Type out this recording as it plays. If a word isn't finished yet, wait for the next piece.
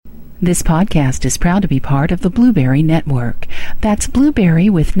This podcast is proud to be part of the Blueberry Network. That's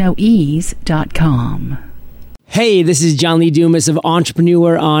blueberrywithnoease.com. Hey, this is John Lee Dumas of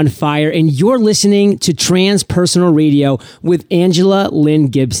Entrepreneur on Fire, and you're listening to Transpersonal Radio with Angela Lynn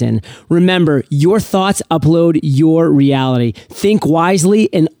Gibson. Remember, your thoughts upload your reality. Think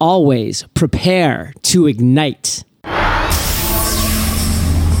wisely and always prepare to ignite.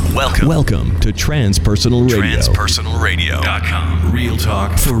 Welcome to Transpersonal Radio. TranspersonalRadio.com. Real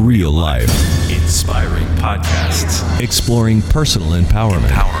talk for real life. Inspiring podcasts. Exploring personal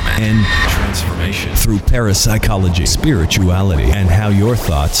empowerment and transformation through parapsychology, spirituality, and how your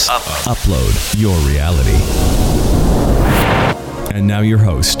thoughts upload your reality. And now your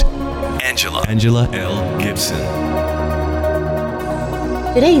host, Angela L. Gibson.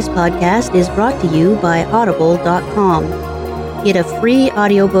 Today's podcast is brought to you by Audible.com. Get a free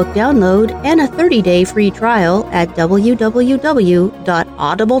audiobook download and a 30-day free trial at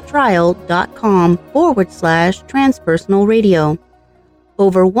www.audibletrial.com/transpersonal radio.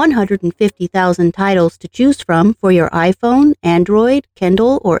 Over 150,000 titles to choose from for your iPhone, Android,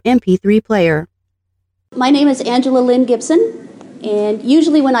 Kindle, or MP3 player. My name is Angela Lynn Gibson, and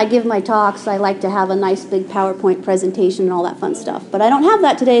usually when I give my talks, I like to have a nice big PowerPoint presentation and all that fun stuff. But I don't have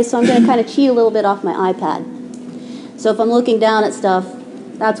that today, so I'm going to kind of cheat a little bit off my iPad. So if I'm looking down at stuff,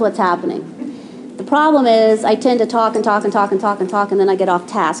 that's what's happening. The problem is I tend to talk, and then I get off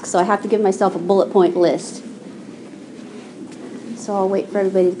task. So I have to give myself a bullet point list. So I'll wait for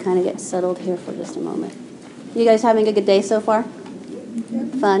everybody to kind of get settled here for just a moment. You guys having a good day so far?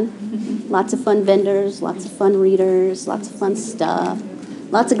 Fun? Lots of fun vendors, lots of fun readers, lots of fun stuff.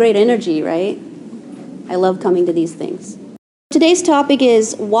 Lots of great energy, right? I love coming to these things. Today's topic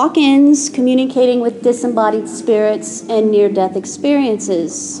is walk-ins, communicating with disembodied spirits, and near-death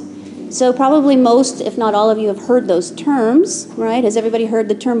experiences. So probably most, if not all of you, have heard those terms, right? Has everybody heard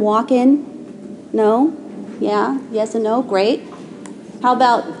the term walk-in? No? Yeah? Yes and no? Great. How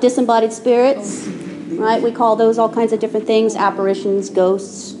about disembodied spirits? Right? We call those all kinds of different things, apparitions,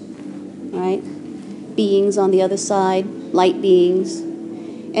 ghosts, right? Beings on the other side, light beings.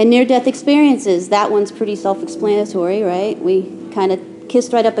 And near-death experiences, that one's pretty self-explanatory, right? We kind of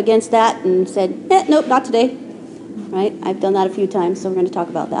kissed right up against that and said, nope, not today, right? I've done that a few times, so we're going to talk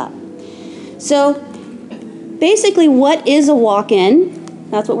about that. So basically, what is a walk-in?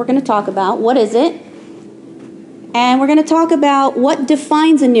 That's what we're going to talk about. What is it? And we're going to talk about what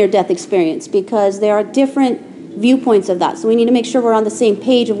defines a near-death experience, because there are different viewpoints of that. So we need to make sure we're on the same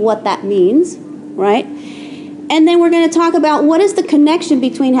page of what that means, right? And then we're going to talk about what is the connection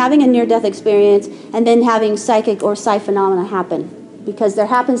between having a near-death experience and then having psychic or psi phenomena happen. Because there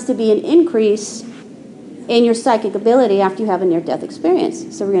happens to be an increase in your psychic ability after you have a near-death experience.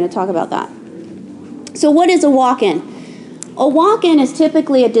 So we're going to talk about that. So what is a walk-in? A walk-in is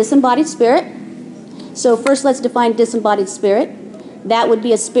typically a disembodied spirit. So first let's define disembodied spirit. That would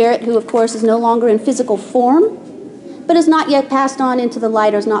be a spirit who, of course, is no longer in physical form, but is not yet passed on into the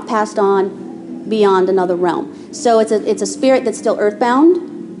light or is not passed on beyond another realm. So it's a spirit that's still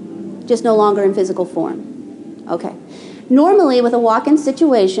earthbound, just no longer in physical form. Okay. Normally, with a walk-in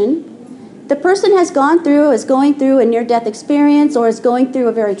situation, the person is going through a near-death experience or is going through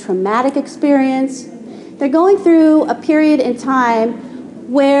a very traumatic experience. They're going through a period in time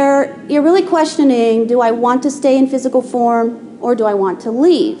where you're really questioning, do I want to stay in physical form or do I want to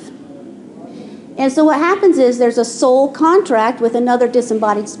leave? And so what happens is there's a soul contract with another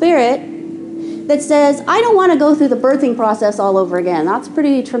disembodied spirit that says, I don't want to go through the birthing process all over again. That's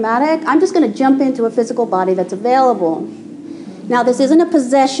pretty traumatic. I'm just going to jump into a physical body that's available. Now, this isn't a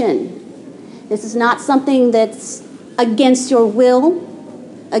possession. This is not something that's against your will.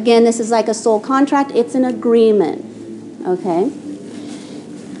 Again, this is like a soul contract. It's an agreement. Okay?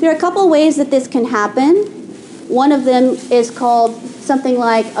 There are a couple ways that this can happen. One of them is called something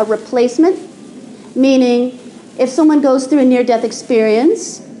like a replacement, meaning if someone goes through a near-death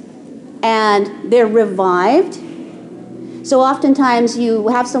experience and they're revived. So oftentimes you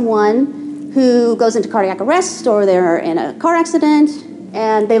have someone who goes into cardiac arrest or they're in a car accident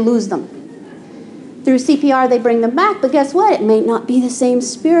and they lose them. Through CPR they bring them back, but guess what? It may not be the same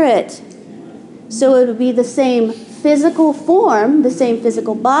spirit. So it would be the same physical form, the same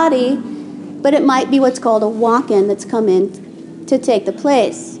physical body, but it might be what's called a walk-in that's come in to take the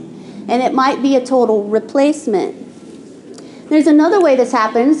place. And it might be a total replacement. There's another way this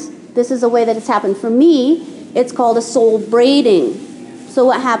happens. This is a way that it's happened for me. It's called a soul braiding. So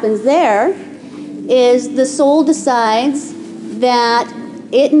what happens there is the soul decides that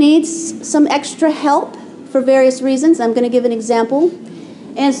it needs some extra help for various reasons. I'm going to give an example.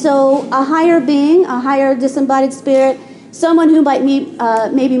 And so a higher being, a higher disembodied spirit, Someone who might be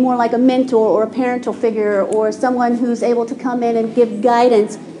maybe more like a mentor or a parental figure or someone who's able to come in and give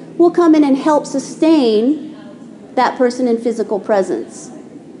guidance will come in and help sustain that person in physical presence.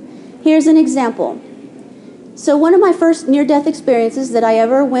 Here's an example. So one of my first near-death experiences that I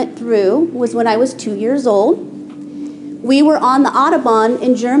ever went through was when I was 2 years old. We were on the Autobahn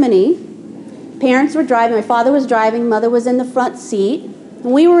in Germany. Parents were driving, my father was driving, mother was in the front seat.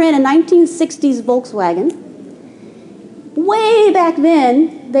 And we were in a 1960s Volkswagen. Way back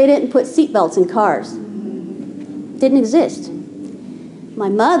then, they didn't put seatbelts in cars. Didn't exist. My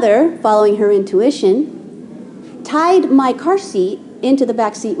mother, following her intuition, tied my car seat into the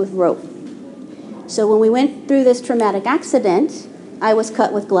back seat with rope. So when we went through this traumatic accident, I was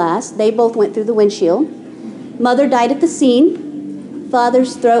cut with glass. They both went through the windshield. Mother died at the scene.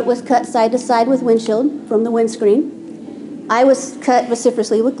 Father's throat was cut side to side with windshield from the windscreen. I was cut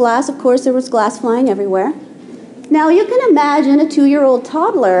vociferously with glass. Of course, there was glass flying everywhere. Now, you can imagine a 2-year-old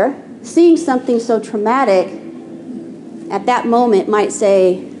toddler seeing something so traumatic at that moment might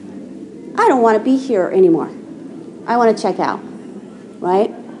say, I don't want to be here anymore. I want to check out,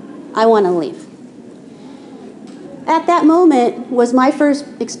 right? I want to leave. At that moment was my first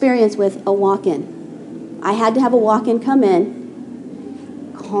experience with a walk-in. I had to have a walk-in come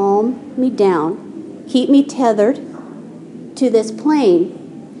in, calm me down, keep me tethered to this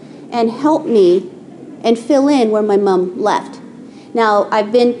plane, and help me and fill in where my mom left. Now,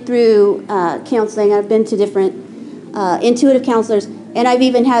 I've been through counseling. I've been to different intuitive counselors, and I've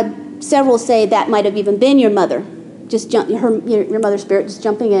even had several say that might have even been your mother, your mother's spirit just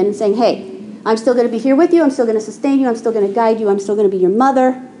jumping in and saying, hey, I'm still going to be here with you. I'm still going to sustain you. I'm still going to guide you. I'm still going to be your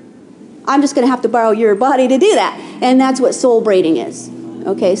mother. I'm just going to have to borrow your body to do that. And that's what soul braiding is.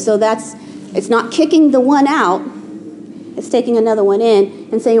 Okay, so it's not kicking the one out. It's taking another one in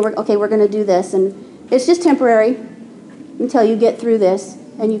and saying, okay, we're going to do this. And it's just temporary until you get through this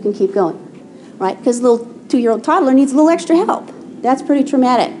and you can keep going, right? Because a little 2-year-old toddler needs a little extra help. That's pretty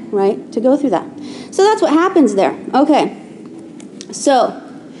traumatic, right, to go through that. So that's what happens there. Okay, so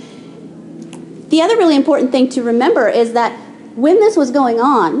the other really important thing to remember is that when this was going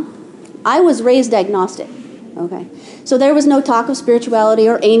on, I was raised agnostic, okay? So there was no talk of spirituality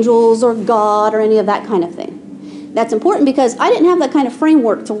or angels or God or any of that kind of thing. That's important because I didn't have that kind of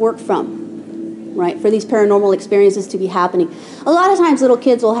framework to work from, right, for these paranormal experiences to be happening. A lot of times little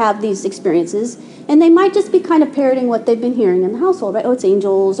kids will have these experiences, and they might just be kind of parroting what they've been hearing in the household, right? Oh, it's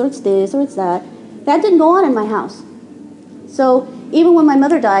angels, or it's this, or it's that. That didn't go on in my house. So even when my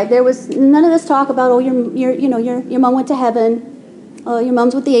mother died, there was none of this talk about, oh, your mom went to heaven, oh, your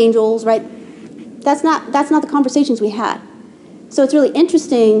mom's with the angels, right? That's not the conversations we had. So it's really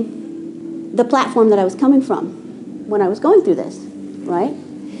interesting the platform that I was coming from when I was going through this, right?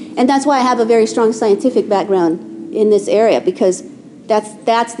 And that's why I have a very strong scientific background in this area, because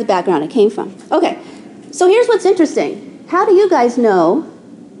that's the background I came from. Okay, so here's what's interesting. How do you guys know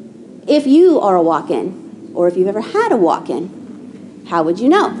if you are a walk-in or if you've ever had a walk-in? How would you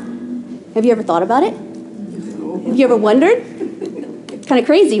know? Have you ever thought about it? Have you ever wondered? It's kind of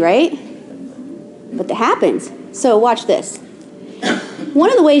crazy, right? But it happens. So watch this. One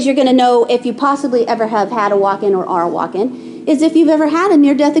of the ways you're going to know if you possibly ever have had a walk-in or are a walk-in is if you've ever had a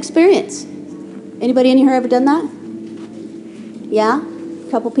near-death experience. Anybody in here ever done that? Yeah?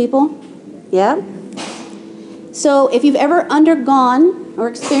 A couple people? Yeah? So if you've ever undergone or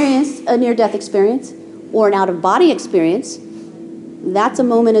experienced a near-death experience or an out-of-body experience, that's a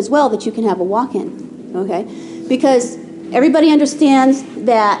moment as well that you can have a walk-in, okay? Because everybody understands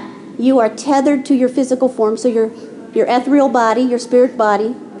that you are tethered to your physical form, so your ethereal body, your spirit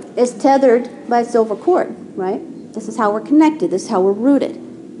body, is tethered by a silver cord, right? This is how we're connected. This is how we're rooted.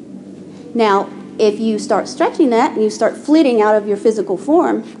 Now, if you start stretching that and you start flitting out of your physical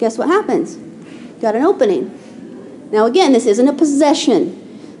form, guess what happens? You've got an opening. Now, again, this isn't a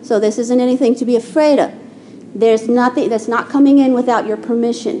possession, so this isn't anything to be afraid of. There's nothing that's not coming in without your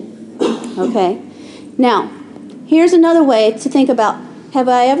permission, okay? Now, here's another way to think about, have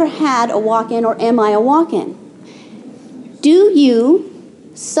I ever had a walk-in or am I a walk-in? Do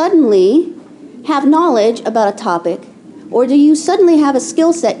you suddenly have knowledge about a topic, or do you suddenly have a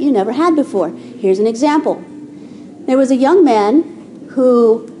skill set you never had before? Here's an example. There was a young man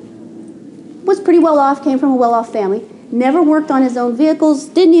who was pretty well off, came from a well-off family, never worked on his own vehicles,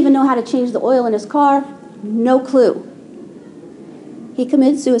 didn't even know how to change the oil in his car, no clue. He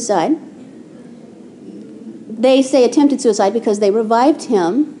committed suicide. They say attempted suicide because they revived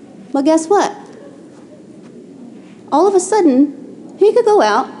him, but guess what? All of a sudden, he could go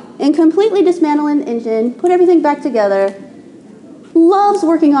out and completely dismantle an engine, put everything back together, loves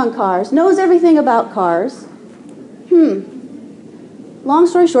working on cars, knows everything about cars, Long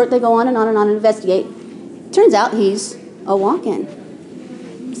story short, they go on and investigate. Turns out he's a walk-in.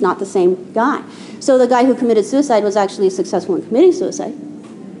 It's not the same guy. So the guy who committed suicide was actually successful in committing suicide.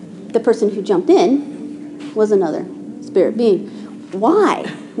 The person who jumped in was another spirit being. Why?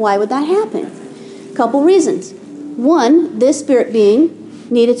 Why would that happen? Couple reasons. One, this spirit being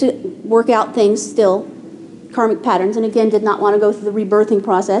needed to work out things still, karmic patterns, and again did not want to go through the rebirthing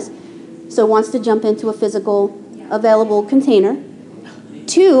process, so wants to jump into a physical available container.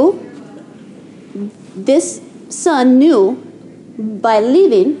 Two, this son knew by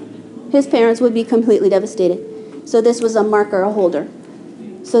leaving, his parents would be completely devastated. So this was a marker, a holder,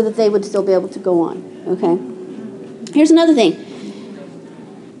 so that they would still be able to go on. Okay. Here's another thing.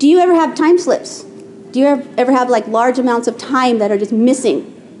 Do you ever have time slips? Do you ever have like large amounts of time that are just missing?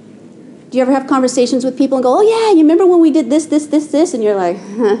 Do you ever have conversations with people and go, oh yeah, you remember when we did this, and you're like,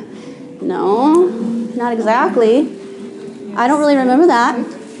 no, not exactly. I don't really remember that.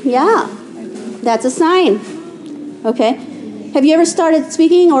 Yeah, that's a sign. Okay. Have you ever started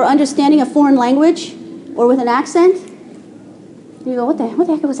speaking or understanding a foreign language or with an accent? You go, what the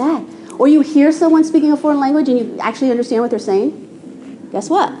heck was that? Or you hear someone speaking a foreign language and you actually understand what they're saying? Guess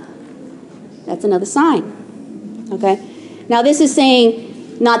what? That's another sign. Okay. Now this is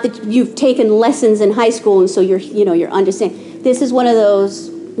saying not that you've taken lessons in high school and so you're understanding. This is one of those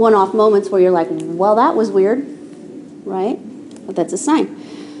one-off moments where you're like, well, that was weird, right? But that's a sign.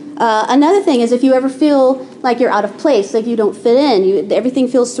 Another thing is if you ever feel like you're out of place, like you don't fit in, everything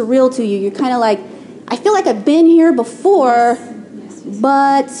feels surreal to you. You're kind of like, I feel like I've been here before,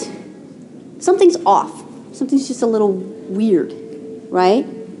 but something's off. Something's just a little weird, right?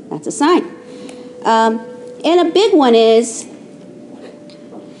 That's a sign. And a big one is,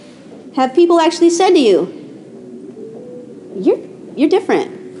 have people actually said to you, you're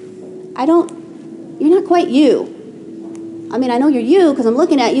different. You're not quite you. I mean, I know you're you because I'm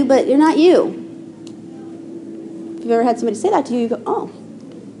looking at you, but you're not you. If you've ever had somebody say that to you, you go, oh,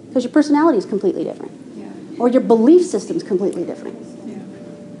 because your personality is completely different. Yeah. Or your belief system's completely different. Yeah.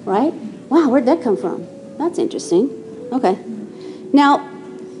 Right? Wow, where'd that come from? That's interesting. Okay. Now,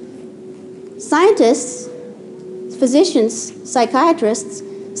 scientists, physicians, psychiatrists,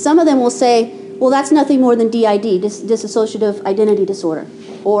 some of them will say, well, that's nothing more than DID, dissociative identity disorder,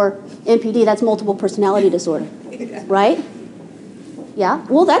 or MPD, that's multiple personality disorder, right? Yeah,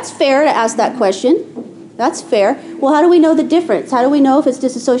 well, that's fair to ask that question. That's fair. Well, how do we know the difference? How do we know if it's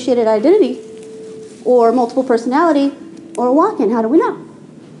dissociated identity or multiple personality or a walk-in? How do we know?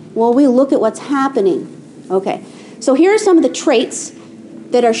 Well, we look at what's happening. Okay, so here are some of the traits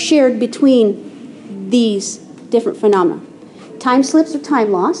that are shared between these different phenomena. Time slips or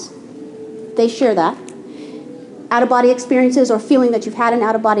time loss, they share that. Out-of-body experiences or feeling that you've had an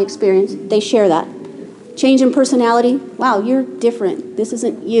out-of-body experience, they share that. Change in personality, wow, you're different. This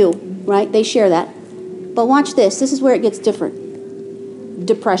isn't you, right? They share that. But watch this. This is where it gets different.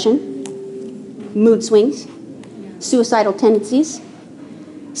 Depression, mood swings, suicidal tendencies,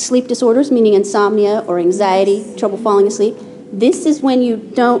 sleep disorders, meaning insomnia or anxiety, trouble falling asleep. This is when you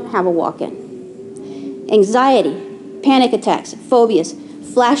don't have a walk-in. Anxiety, panic attacks, phobias,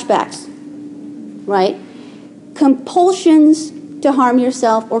 flashbacks, right? Compulsions to harm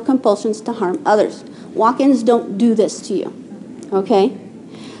yourself or compulsions to harm others. Walk-ins don't do this to you, okay?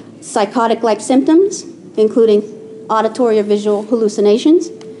 Psychotic-like symptoms, including auditory or visual hallucinations,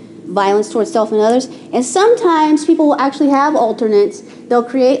 violence towards self and others, and sometimes people will actually have alternates. They'll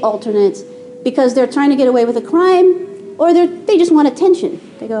create alternates because they're trying to get away with a crime or they just want attention.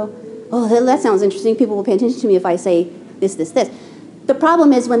 They go, oh, that sounds interesting. People will pay attention to me if I say this, this, this. The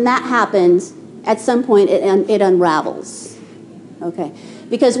problem is when that happens, at some point it unravels, okay?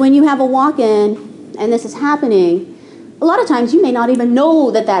 Because when you have a walk-in and this is happening, a lot of times you may not even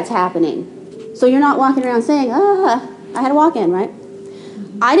know that that's happening. So you're not walking around saying, I had a walk-in, right?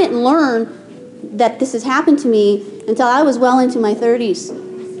 I didn't learn that this has happened to me until I was well into my 30s,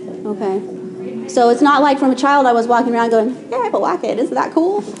 okay? So it's not like from a child I was walking around going, yeah, I have a walk-in, isn't that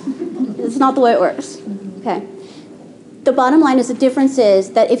cool? It's not the way it works, okay? The bottom line is the difference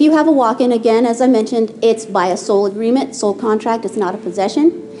is that if you have a walk-in, again, as I mentioned, it's by a soul agreement, soul contract, it's not a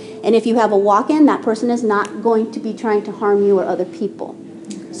possession. And if you have a walk-in, that person is not going to be trying to harm you or other people.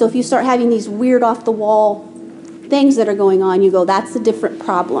 So if you start having these weird off-the-wall things that are going on, you go, that's a different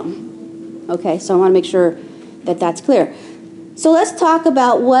problem. Okay, so I want to make sure that that's clear. So let's talk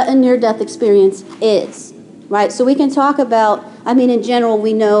about what a near-death experience is, right? So we can talk about, I mean, in general,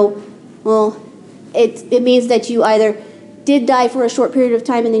 we know, well, it means that you either did die for a short period of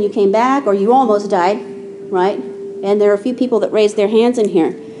time and then you came back, or you almost died, right? And there are a few people that raised their hands in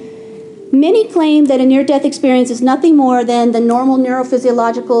here. Many claim that a near-death experience is nothing more than the normal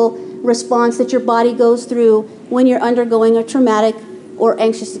neurophysiological response that your body goes through when you're undergoing a traumatic or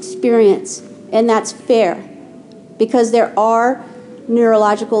anxious experience. And that's fair, because there are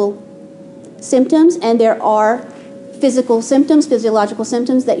neurological symptoms and there are physical symptoms, physiological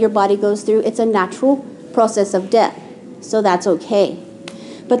symptoms that your body goes through. It's a natural process of death, so that's okay.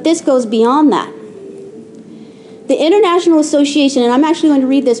 But this goes beyond that. The International Association, and I'm actually going to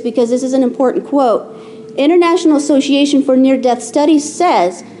read this because this is an important quote. International Association for Near-Death Studies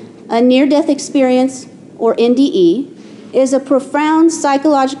says a near-death experience, or NDE, is a profound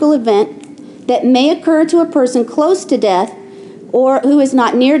psychological event that may occur to a person close to death or who is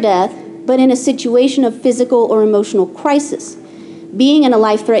not near death, but in a situation of physical or emotional crisis. Being in a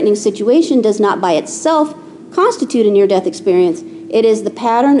life-threatening situation does not by itself constitute a near-death experience. It is the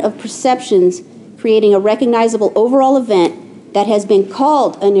pattern of perceptions creating a recognizable overall event that has been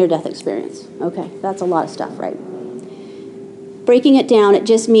called a near-death experience. Okay, that's a lot of stuff, right? Breaking it down, it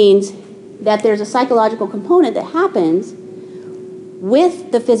just means that there's a psychological component that happens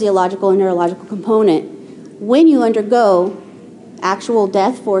with the physiological and neurological component when you undergo actual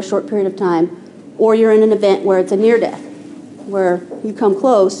death for a short period of time, or you're in an event where it's a near-death, where you come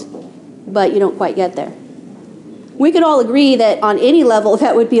close, but you don't quite get there. We could all agree that on any level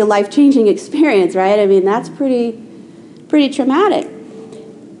that would be a life-changing experience, right? I mean, that's pretty traumatic.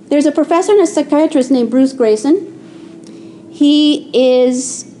 There's a professor and a psychiatrist named Bruce Greyson. He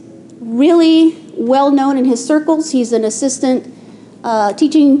is really well known in his circles. He's an assistant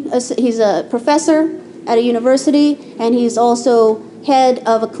he's a professor at a university, and he's also head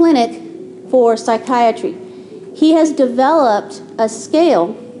of a clinic for psychiatry. He has developed a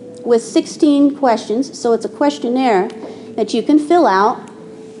scale with 16 questions, so it's a questionnaire that you can fill out,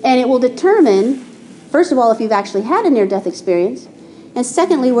 and it will determine, first of all, if you've actually had a near-death experience, and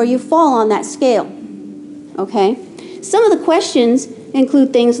secondly, where you fall on that scale. Okay? Some of the questions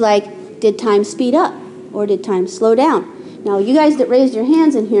include things like, did time speed up, or did time slow down? Now, you guys that raised your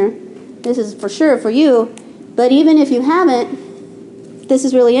hands in here, this is for sure for you, but even if you haven't, this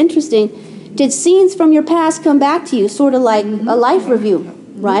is really interesting. Did scenes from your past come back to you, sort of like a life review,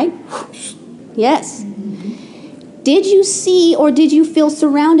 right? Yes. Did you see or did you feel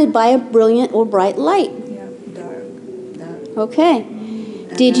surrounded by a brilliant or bright light? Yeah, dark. Okay.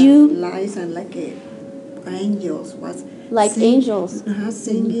 And Did you... lights and like angels was... Like angels.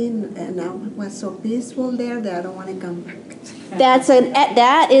 Singing, and I was so peaceful there that I don't want to come back.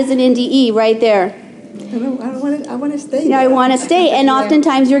 That is an NDE right there. I want to stay. Yeah, I want to stay, and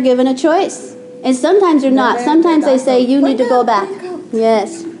oftentimes you're given a choice, and sometimes you're not. Sometimes they say you need to go back.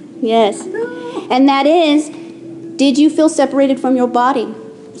 Yes, and that is, did you feel separated from your body,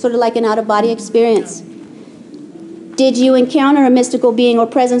 sort of like an out-of-body experience? Did you encounter a mystical being or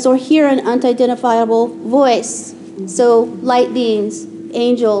presence, or hear an unidentifiable voice? So light beings,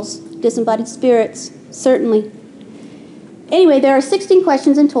 angels, disembodied spirits, certainly. Anyway, there are 16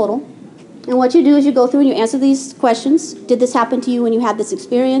 questions in total. And what you do is you go through and you answer these questions. Did this happen to you when you had this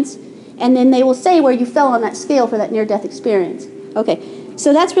experience? And then they will say where you fell on that scale for that near-death experience. Okay,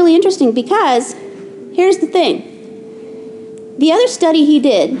 so that's really interesting because here's the thing. The other study he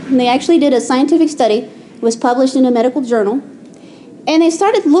did, and they actually did a scientific study, was published in a medical journal, and they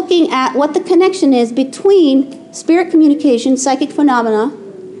started looking at what the connection is between spirit communication, psychic phenomena,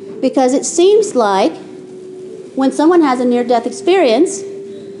 because it seems like when someone has a near-death experience,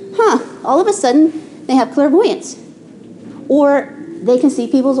 all of a sudden they have clairvoyance, or they can see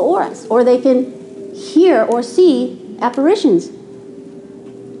people's auras, or they can hear or see apparitions.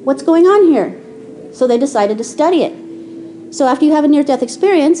 What's going on here? So they decided to study it. So after you have a near-death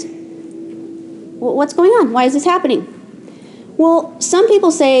experience, what's going on? Why is this happening? Well, some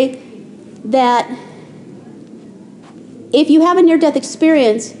people say that if you have a near-death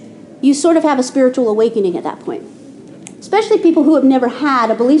experience, you sort of have a spiritual awakening at that point. Especially people who have never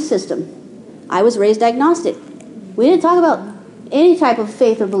had a belief system. I was raised agnostic. We didn't talk about any type of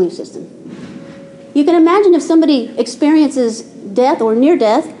faith or belief system. You can imagine if somebody experiences death or near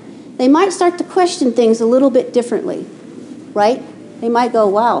death, they might start to question things a little bit differently, right? They might go,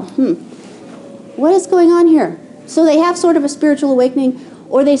 wow, what is going on here? So they have sort of a spiritual awakening,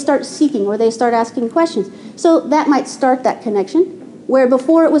 or they start seeking, or they start asking questions. So that might start that connection, where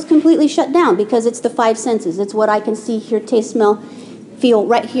before it was completely shut down because it's the five senses. It's what I can see, hear, taste, smell, feel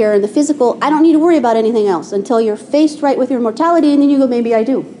right here in the physical. I don't need to worry about anything else until you're faced right with your mortality, and then you go, maybe I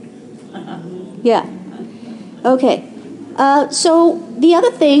do. Yeah. Okay. So the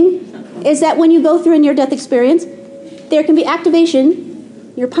other thing is that when you go through a near-death experience, there can be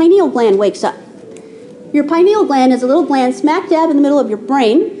activation. Your pineal gland wakes up. Your pineal gland is a little gland smack dab in the middle of your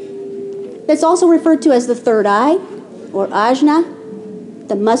brain, That's also referred to as the third eye, or ajna,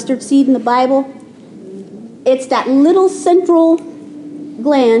 the mustard seed in the Bible. It's that little central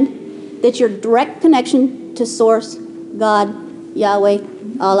gland that's your direct connection to Source, God, Yahweh,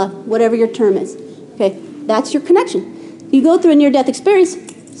 Allah, whatever your term is. Okay, that's your connection. You go through a near-death experience,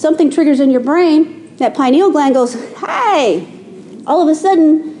 something triggers in your brain, that pineal gland goes, hey! All of a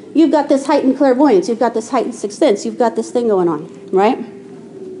sudden, you've got this heightened clairvoyance, you've got this heightened sixth sense, you've got this thing going on, right?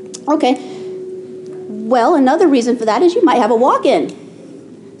 Okay. Well, another reason for that is you might have a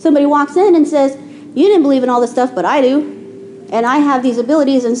walk-in. Somebody walks in and says, you didn't believe in all this stuff, but I do. And I have these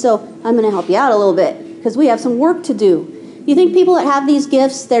abilities, and so I'm going to help you out a little bit, because we have some work to do. You think people that have these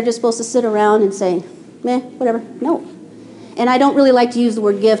gifts, they're just supposed to sit around and say, meh, whatever? No. And I don't really like to use the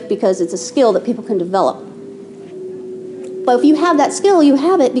word gift because it's a skill that people can develop. But if you have that skill, you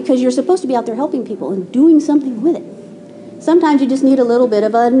have it because you're supposed to be out there helping people and doing something with it. Sometimes you just need a little bit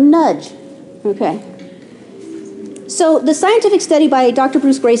of a nudge. Okay. So the scientific study by Dr.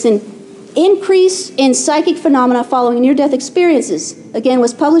 Bruce Grayson, Increase in Psychic Phenomena Following Near-Death Experiences, again,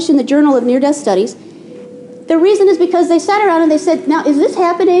 was published in the Journal of Near-Death Studies. The reason is because they sat around and they said, now, is this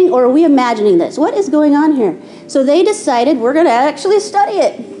happening or are we imagining this? What is going on here? So they decided we're going to actually study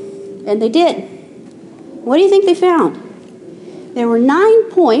it. And they did. What do you think they found? There were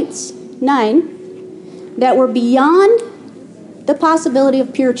 9 points, that were beyond the possibility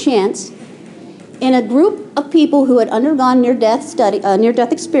of pure chance in a group of people who had undergone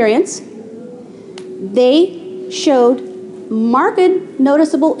near-death experience. They showed marked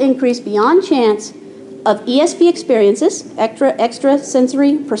noticeable increase beyond chance of ESP experiences,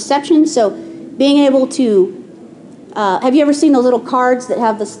 extrasensory perception. So being able to, have you ever seen those little cards that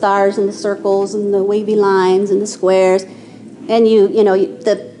have the stars and the circles and the wavy lines and the squares? And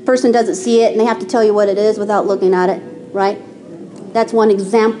the person doesn't see it and they have to tell you what it is without looking at it, right? That's one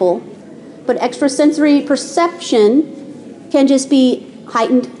example. But extrasensory perception can just be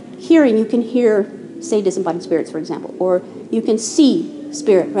heightened hearing. You can hear, say, disembodied spirits, for example. Or you can see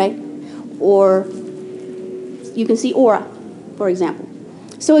spirit, right? Or you can see aura, for example.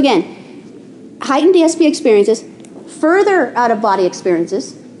 So again, heightened ESP experiences, further out-of-body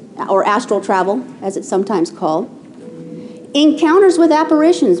experiences, or astral travel, as it's sometimes called. Encounters with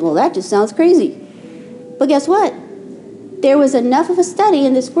apparitions. Well, that just sounds crazy. But guess what? There was enough of a study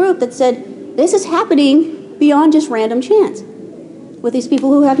in this group that said this is happening beyond just random chance with these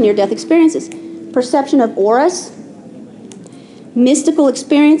people who have near-death experiences. Perception of auras, mystical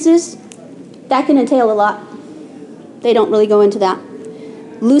experiences, that can entail a lot. They don't really go into that.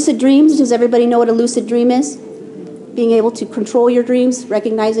 Lucid dreams. Does everybody know what a lucid dream is? Being able to control your dreams,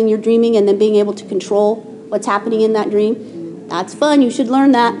 recognizing you're dreaming, and then being able to control what's happening in that dream. That's fun. You should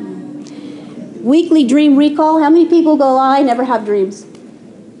learn that. Weekly dream recall. How many people go, I never have dreams?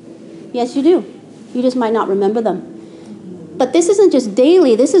 Yes, you do. You just might not remember them. But this isn't just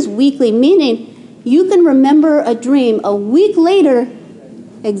daily. This is weekly, meaning you can remember a dream a week later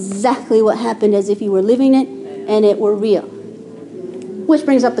exactly what happened as if you were living it and it were real. Which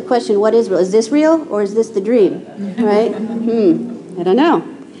brings up the question, what is real? Is this real or is this the dream? Right? I don't know.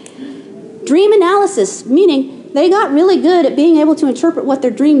 Dream analysis, meaning they got really good at being able to interpret what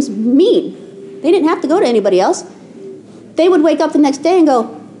their dreams mean. They didn't have to go to anybody else. They would wake up the next day and go,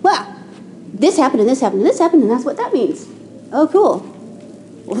 wow, this happened and this happened and this happened and that's what that means. Oh, cool.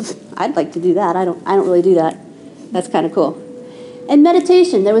 Well, I'd like to do that. I don't really do that. That's kind of cool. And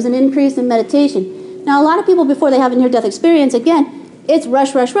meditation. There was an increase in meditation. Now, a lot of people, before they have a near-death experience, again, it's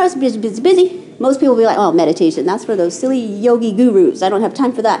rush, busy. Most people will be like, oh, meditation. That's for those silly yogi gurus. I don't have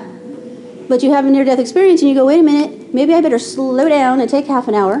time for that. But you have a near-death experience and you go, wait a minute, maybe I better slow down and take half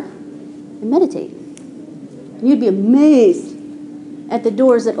an hour and meditate. And you'd be amazed at the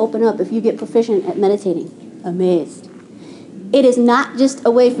doors that open up if you get proficient at meditating. Amazed. It is not just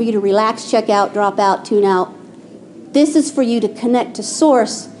a way for you to relax, check out, drop out, tune out. This is for you to connect to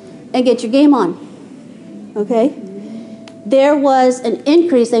Source and get your game on. Okay? There was an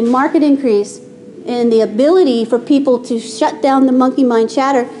increase, a marked increase in the ability for people to shut down the monkey mind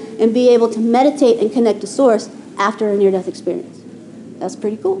chatter and be able to meditate and connect to Source after a near-death experience. That's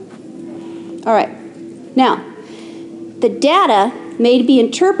pretty cool. All right. Now, the data may be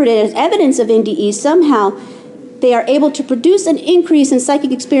interpreted as evidence of NDE. Somehow, they are able to produce an increase in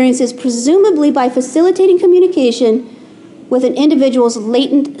psychic experiences, presumably by facilitating communication with an individual's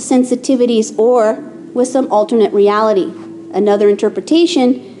latent sensitivities or with some alternate reality. Another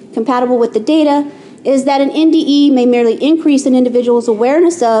interpretation, compatible with the data, is that an NDE may merely increase an individual's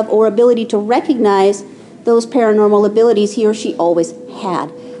awareness of or ability to recognize those paranormal abilities he or she always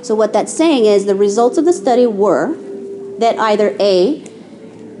had. So what that's saying is the results of the study were that either A,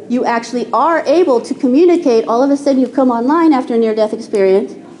 you actually are able to communicate. All of a sudden you've come online after a near-death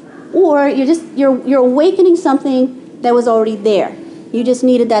experience, or you're awakening something that was already there. You just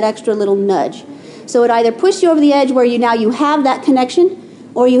needed that extra little nudge. So it either pushed you over the edge where you have that connection,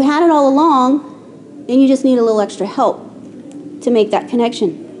 or you had it all along and you just need a little extra help to make that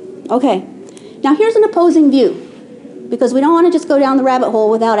connection. Okay, now here's an opposing view, because we don't want to just go down the rabbit hole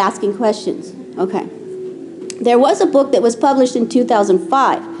without asking questions. Okay, there was a book that was published in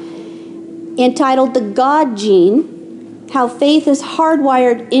 2005 entitled The God Gene, How Faith is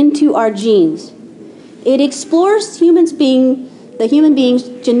Hardwired into Our Genes. It explores the human being's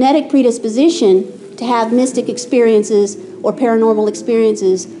genetic predisposition to have mystic experiences or paranormal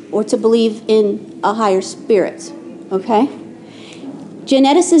experiences, or to believe in a higher spirit. Okay?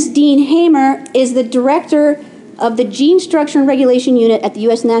 Geneticist Dean Hamer is the director of the Gene Structure and Regulation Unit at the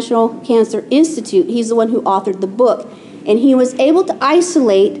U.S. National Cancer Institute. He's the one who authored the book. And he was able to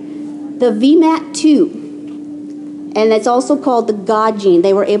isolate the VMAT2, and it's also called the God gene.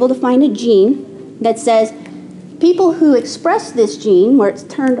 They were able to find a gene that says people who express this gene, where it's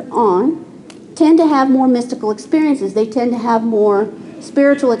turned on, tend to have more mystical experiences. They tend to have more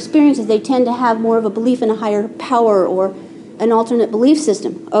spiritual experiences. They tend to have more of a belief in a higher power or an alternate belief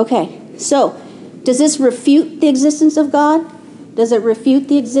system. Okay, so does this refute the existence of God? Does it refute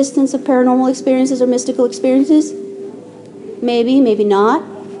the existence of paranormal experiences or mystical experiences? Maybe, maybe not.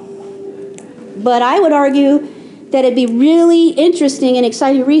 But I would argue that it'd be really interesting and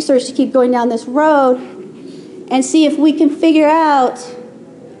exciting research to keep going down this road and see if we can figure out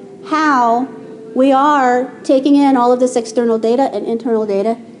how we are taking in all of this external data and internal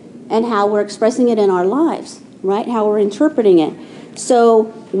data and how we're expressing it in our lives, right? How we're interpreting it.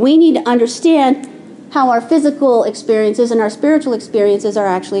 So we need to understand how our physical experiences and our spiritual experiences are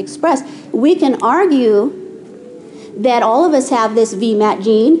actually expressed. We can argue that all of us have this VMAT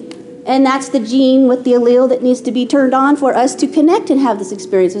gene, and that's the gene with the allele that needs to be turned on for us to connect and have this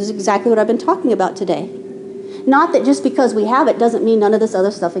experience. This is exactly what I've been talking about today. Not that just because we have it doesn't mean none of this other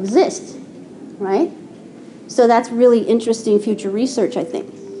stuff exists, right? So that's really interesting future research, I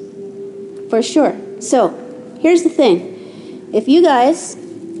think, for sure. So here's the thing. If you guys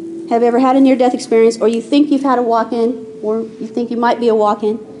have ever had a near-death experience, or you think you've had a walk-in, or you think you might be a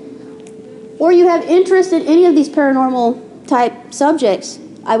walk-in, or you have interest in any of these paranormal type subjects,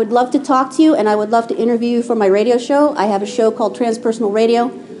 I would love to talk to you, and I would love to interview you for my radio show. I have a show called Transpersonal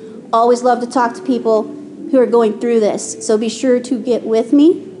Radio. Always love to talk to people who are going through this. So be sure to get with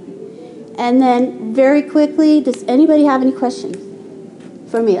me. And then very quickly, does anybody have any questions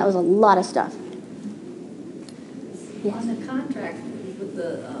for me? That was a lot of stuff. Yes. On the contract with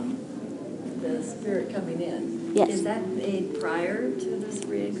the spirit coming in, yes. Is that made prior to this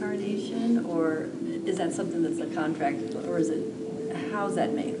reincarnation, or is that something that's a contract, or is it, how's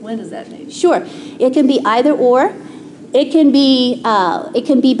that made? When is that made? Sure. It can be either or. It can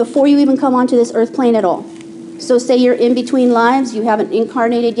be before you even come onto this earth plane at all. So say you're in between lives, you haven't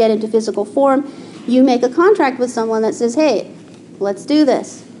incarnated yet into physical form, you make a contract with someone that says, hey, let's do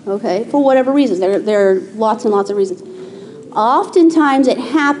this, okay, for whatever reasons. There are lots and lots of reasons. Oftentimes it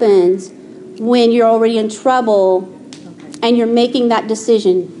happens when you're already in trouble and you're making that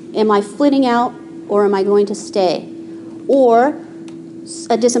decision. Am I flitting out or am I going to stay? Or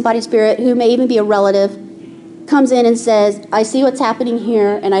a disembodied spirit, who may even be a relative, comes in and says, I see what's happening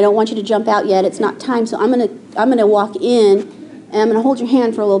here and I don't want you to jump out yet. It's not time, so I'm gonna walk in and I'm gonna hold your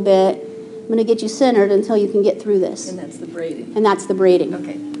hand for a little bit. I'm gonna get you centered until you can get through this. And that's the braiding. And that's the braiding.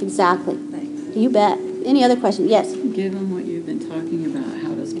 Okay. Exactly. Thanks. You bet. Any other questions? Yes? Given what you've been talking about,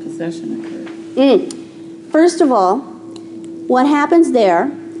 how does possession occur? First of all, what happens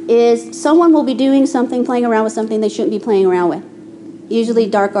there is someone will be doing something, playing around with something they shouldn't be playing around with. Usually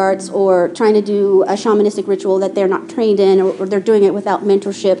dark arts, or trying to do a shamanistic ritual that they're not trained in, or they're doing it without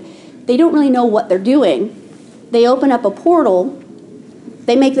mentorship. They don't really know what they're doing. They open up a portal,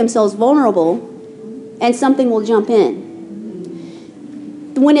 they make themselves vulnerable, and something will jump in.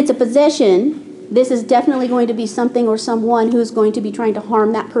 When it's a possession, this is definitely going to be something or someone who's going to be trying to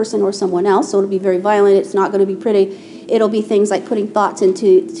harm that person or someone else, so it'll be very violent. It's not going to be pretty. It'll be things like putting thoughts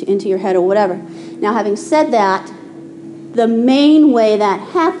into your head or whatever. Now, having said that, the main way that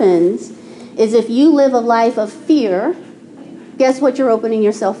happens is if you live a life of fear, guess what you're opening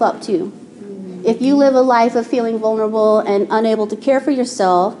yourself up to? If you live a life of feeling vulnerable and unable to care for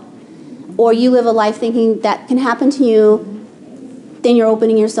yourself, or you live a life thinking that can happen to you, then you're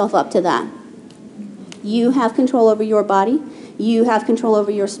opening yourself up to that. You have control over your body. You have control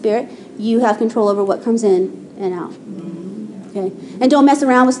over your spirit. You have control over what comes in and out. Okay? And don't mess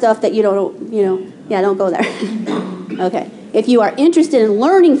around with stuff that you don't go there. Okay. If you are interested in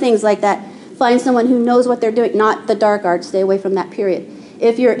learning things like that, find someone who knows what they're doing, not the dark arts. Stay away from that period.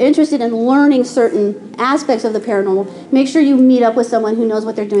 If you're interested in learning certain aspects of the paranormal, make sure you meet up with someone who knows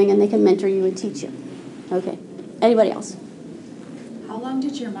what they're doing and they can mentor you and teach you. Okay. Anybody else? How long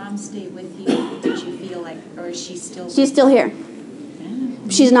did your mom stay with you? Did you feel like, or is she still? She's still here.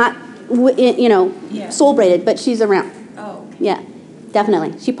 She's not, soul braided, but she's around. Oh. Okay. Yeah,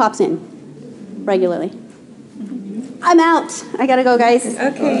 definitely. She pops in regularly. I'm out. I gotta go, guys.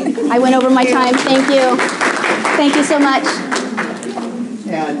 Okay. I went over my time. Thank you. Thank you so much.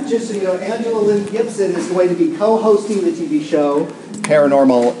 And just so you know, Angela Lynn Gibson is going to be co-hosting the TV show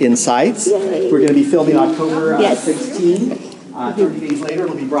Paranormal Insights. Yay. We're going to be filming October Yes. 16. 30 days later,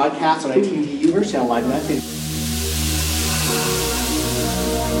 it'll be broadcast on ITV Universe Channel Live Net.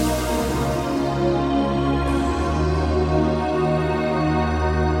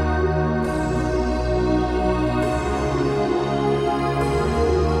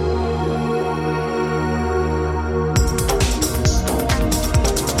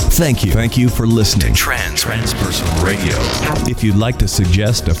 Thank you. Thank you for listening. Transpersonal Radio. If you'd like to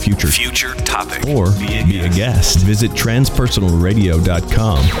suggest a future topic or be a guest, visit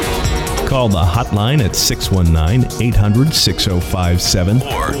transpersonalradio.com. Call the hotline at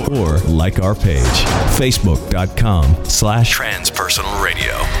 619-800-6057 or like our page,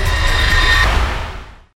 facebook.com/transpersonalradio.